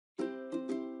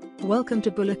Welcome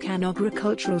to Bulacan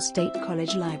Agricultural State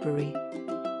College Library.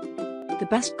 The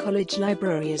Basque College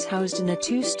Library is housed in a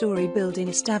two-story building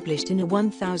established in a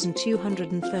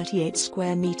 1,238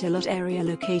 square meter lot area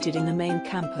located in the main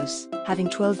campus, having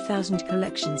 12,000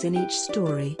 collections in each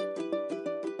story.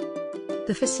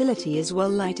 The facility is well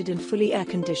lighted and fully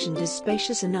air-conditioned, is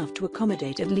spacious enough to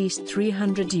accommodate at least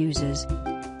 300 users.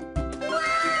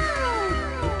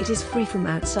 It is free from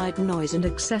outside noise and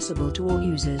accessible to all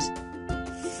users.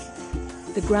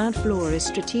 The ground floor is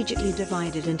strategically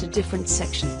divided into different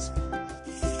sections.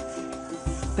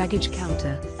 Baggage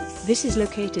counter. This is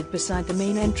located beside the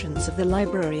main entrance of the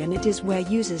library, and it is where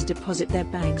users deposit their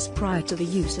bags prior to the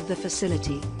use of the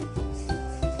facility.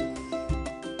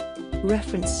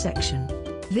 Reference section.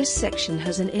 This section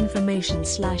has an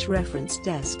information/reference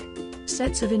desk.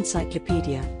 Sets of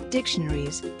encyclopedia,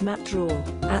 dictionaries, map drawer,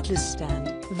 atlas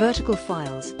stand, vertical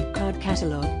files, card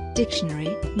catalog,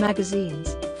 dictionary,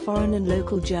 magazines, foreign and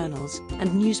local journals,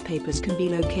 and newspapers can be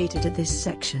located at this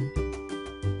section.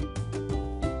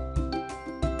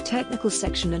 Technical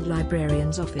section and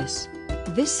librarian's office.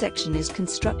 This section is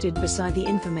constructed beside the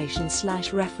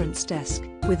information/reference desk,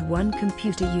 with one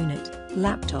computer unit,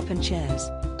 laptop and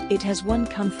chairs. It has one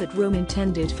comfort room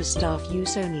intended for staff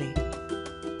use only.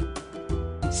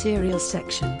 Serial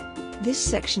section. This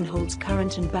section holds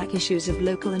current and back issues of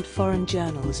local and foreign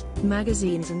journals,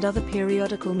 magazines and other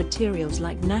periodical materials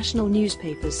like national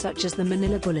newspapers such as the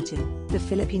Manila Bulletin, the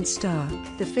Philippine Star,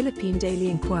 the Philippine Daily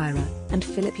Inquirer, and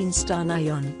Philippine Star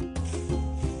Ngayon.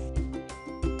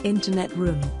 Internet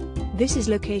room. This is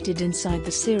located inside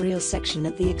the serial section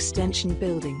at the extension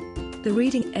building. The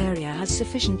reading area has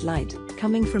sufficient light,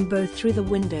 coming from both through the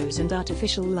windows and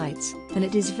artificial lights, and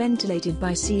it is ventilated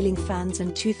by ceiling fans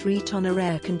and two 3-tonner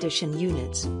air condition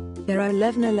units. There are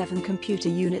 11 computer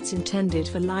units intended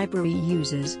for library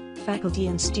users, faculty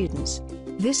and students.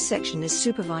 This section is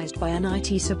supervised by an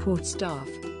IT support staff.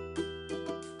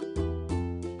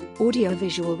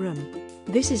 Audio-visual room.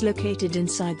 This is located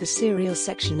inside the serial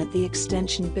section at the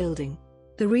extension building.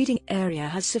 The reading area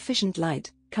has sufficient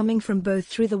light, coming from both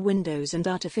through the windows and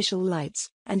artificial lights,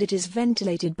 and it is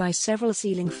ventilated by several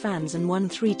ceiling fans and one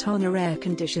 3-tonner air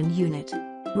condition unit.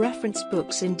 Reference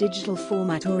books in digital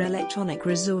format or electronic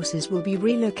resources will be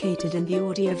relocated in the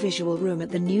audio-visual room at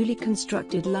the newly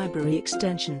constructed library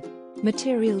extension.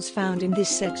 Materials found in this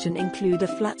section include a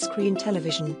flat-screen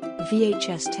television,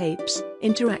 VHS tapes,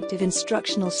 interactive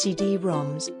instructional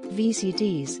CD-ROMs,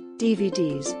 VCDs,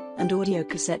 DVDs, and audio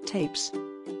cassette tapes.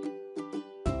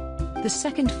 The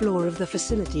second floor of the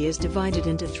facility is divided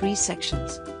into 3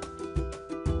 sections.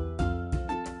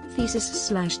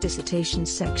 Thesis/dissertation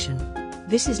section.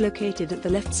 This is located at the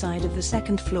left side of the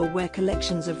second floor, where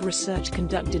collections of research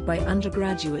conducted by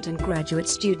undergraduate and graduate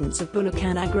students of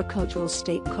Bulacan Agricultural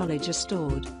State College are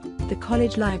stored. The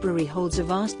college library holds a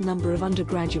vast number of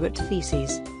undergraduate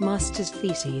theses, master's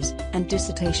theses, and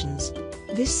dissertations.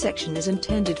 This section is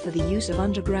intended for the use of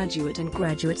undergraduate and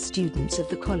graduate students of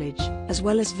the college, as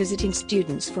well as visiting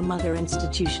students from other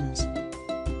institutions.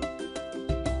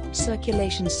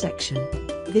 Circulation section.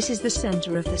 This is the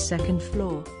center of the second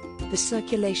floor. The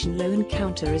circulation loan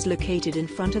counter is located in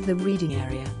front of the reading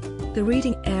area. The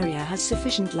reading area has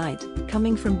sufficient light,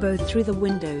 coming from both through the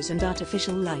windows and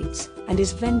artificial lights, and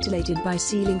is ventilated by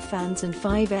ceiling fans and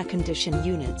 5 air condition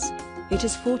units. It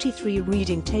has 43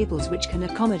 reading tables which can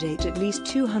accommodate at least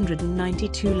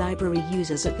 292 library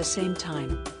users at the same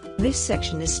time. This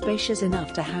section is spacious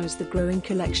enough to house the growing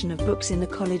collection of books in the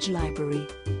college library.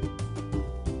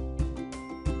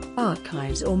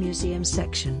 Archives or museum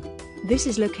section. This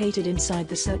is located inside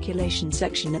the circulation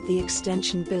section at the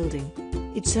extension building.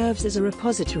 It serves as a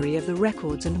repository of the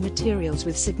records and materials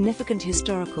with significant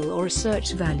historical or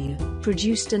research value,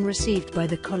 produced and received by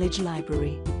the college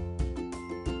library.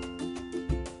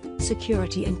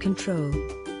 Security and control.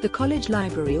 The college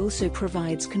library also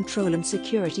provides control and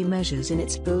security measures in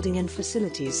its building and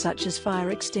facilities such as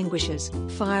fire extinguishers,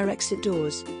 fire exit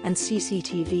doors, and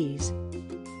CCTVs.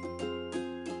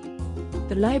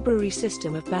 The library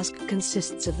system of Basque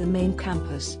consists of the main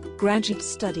campus, Graduate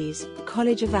Studies,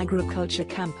 College of Agriculture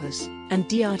campus, and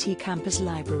DRT campus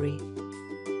library.